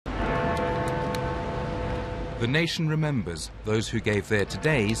The nation remembers those who gave their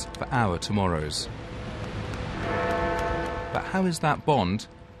todays for our tomorrows. But how is that bond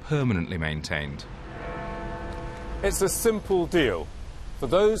permanently maintained? It's a simple deal. For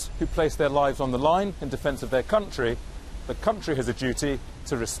those who place their lives on the line in defence of their country, the country has a duty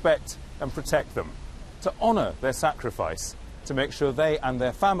to respect and protect them, to honour their sacrifice, to make sure they and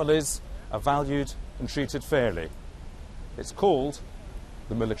their families are valued and treated fairly. It's called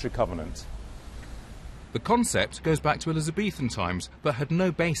the Military Covenant. The concept goes back to Elizabethan times, but had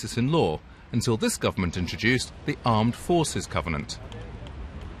no basis in law until this government introduced the Armed Forces Covenant.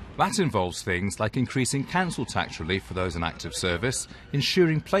 That involves things like increasing council tax relief for those in active service,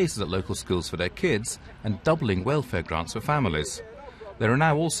 ensuring places at local schools for their kids, and doubling welfare grants for families. There are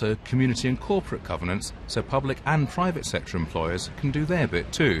now also community and corporate covenants, so public and private sector employers can do their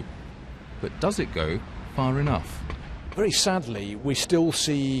bit too. But does it go far enough? Very sadly, we still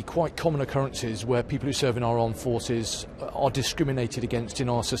see quite common occurrences where people who serve in our armed forces are discriminated against in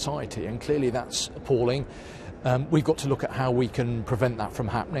our society, and clearly that's appalling. We've got to look at how we can prevent that from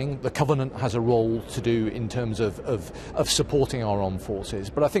happening. The Covenant has a role to do in terms of supporting our armed forces,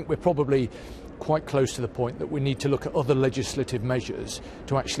 but I think we're probably quite close to the point that we need to look at other legislative measures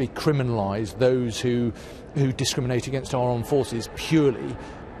to actually criminalise those who discriminate against our armed forces purely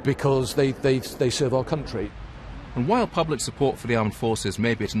because they serve our country. And while public support for the armed forces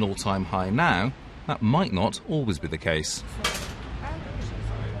may be at an all-time high now, that might not always be the case.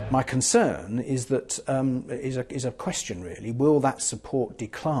 My concern is that is a question really. Will that support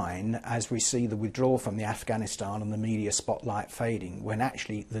decline as we see the withdrawal from Afghanistan and the media spotlight fading, when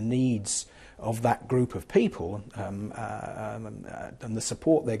actually the needs of that group of people and the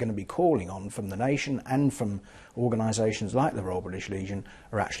support they're going to be calling on from the nation and from organisations like the Royal British Legion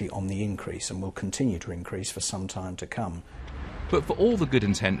are actually on the increase and will continue to increase for some time to come. But for all the good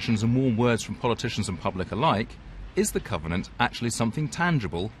intentions and warm words from politicians and public alike, is the Covenant actually something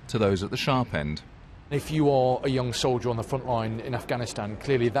tangible to those at the sharp end? If you are a young soldier on the front line in Afghanistan,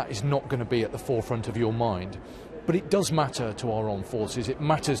 clearly that is not going to be at the forefront of your mind. But it does matter to our armed forces. It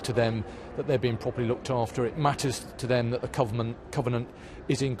matters to them that they're being properly looked after. It matters to them that the Covenant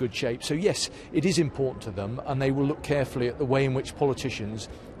is in good shape. So yes, it is important to them, and they will look carefully at the way in which politicians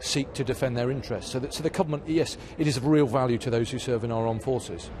seek to defend their interests. So the Covenant, yes, it is of real value to those who serve in our armed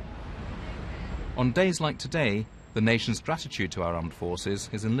forces. On days like today, the nation's gratitude to our armed forces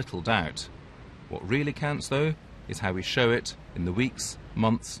is in little doubt. What really counts, though, is how we show it in the weeks,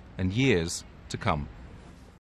 months and years to come.